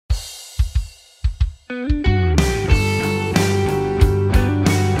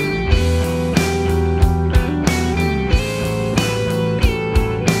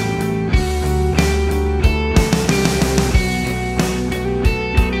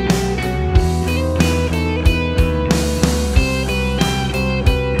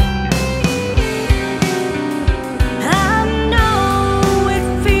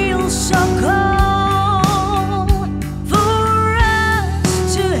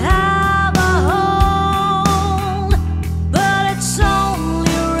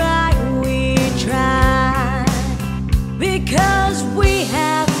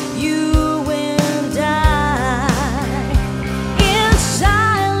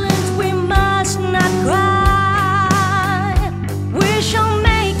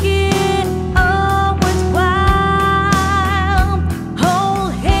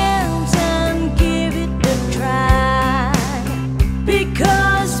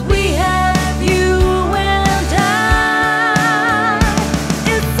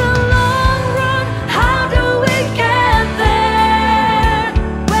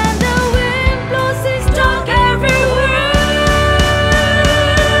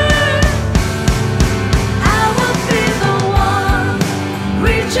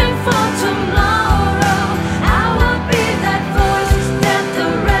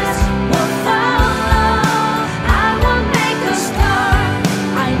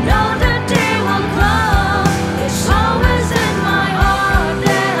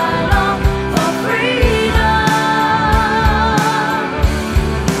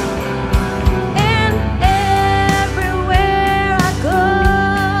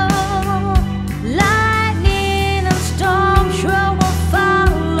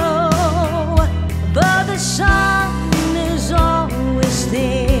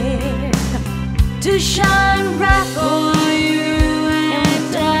To shine bright for you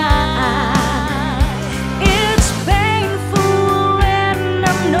and I. It's painful and I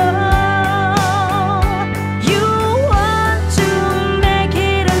know you want to make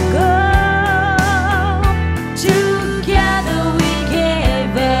it a go. Together we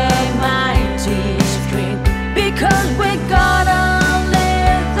gave a mighty strength because we gotta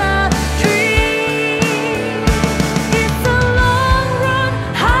live the dream. It's a long run,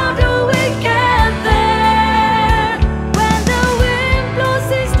 how do we get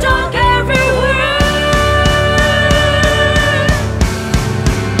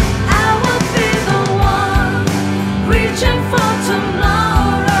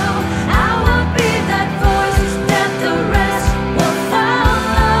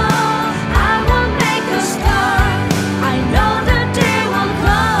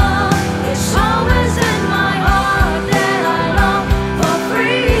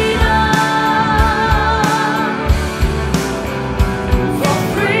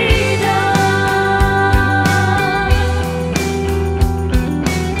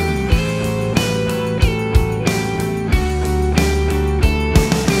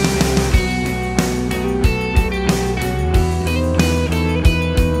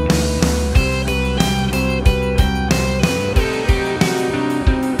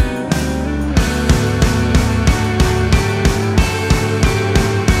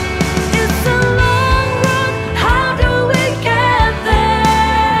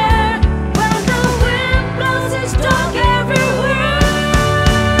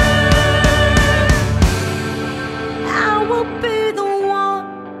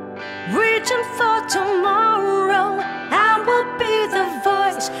for tomorrow? I will be the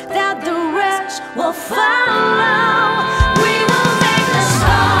voice that the rest will follow.